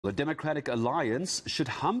The Democratic Alliance should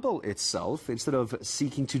humble itself instead of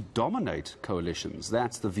seeking to dominate coalitions.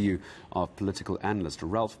 That's the view of political analyst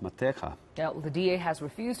Ralph Mathekga. Yeah, the DA has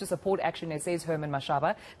refused to support Action SA's Herman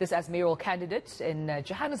Mashaba, this as mayoral candidate in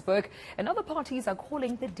Johannesburg, and other parties are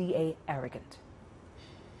calling the DA arrogant.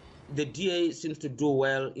 The DA seems to do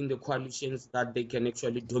well in the coalitions that they can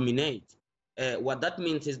actually dominate. What that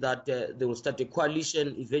means is that they will start a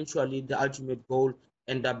coalition. Eventually, the ultimate goal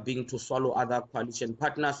end up being to swallow other coalition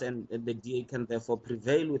partners, and the DA can therefore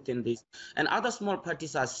prevail within this. And other small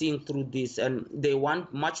parties are seeing through this, and they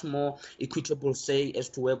want much more equitable say as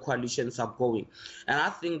to where coalitions are going. And I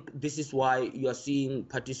think this is why you are seeing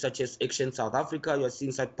parties such as Action South Africa, you are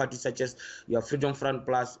seeing such parties such as your Freedom Front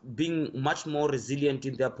Plus being much more resilient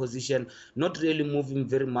in their position, not really moving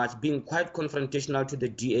very much, being quite confrontational to the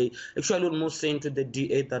DA, actually almost saying to the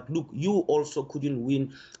DA that, look, you also couldn't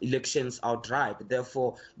win elections outright. Therefore,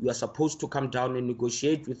 you are supposed to come down and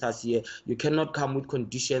negotiate with us here. You cannot come with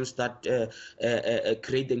conditions that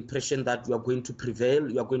create the impression that you are going to prevail,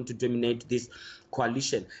 you are going to dominate this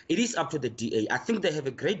coalition. It is up to the DA. I think they have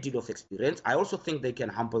a great deal of experience. I also think they can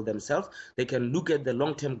humble themselves. They can look at the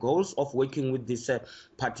long-term goals of working with these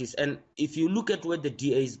parties. And if you look at where the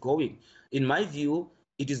DA is going, in my view,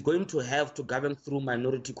 it is going to have to govern through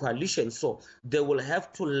minority coalitions. So they will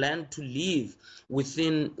have to learn to live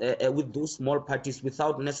within with those small parties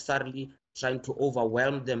without necessarily trying to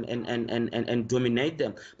overwhelm them and dominate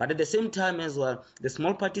them. But at the same time as well, the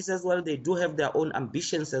small parties as well, they do have their own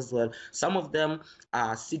ambitions as well. Some of them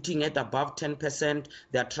are sitting at above 10%.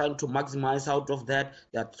 They are trying to maximize out of that.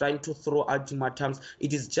 They are trying to throw ultimatums.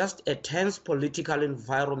 It is just a tense political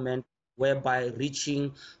environment whereby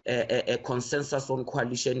reaching a consensus on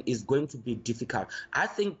coalition is going to be difficult. I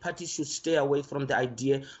think parties should stay away from the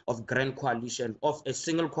idea of grand coalition, of a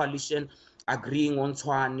single coalition agreeing on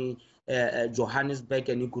Tshwane, Johannesburg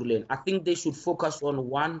and Ekurhuleni. I think they should focus on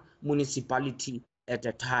one municipality at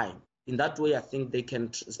a time. In that way, I think we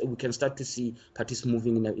can start to see parties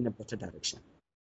moving in a better direction.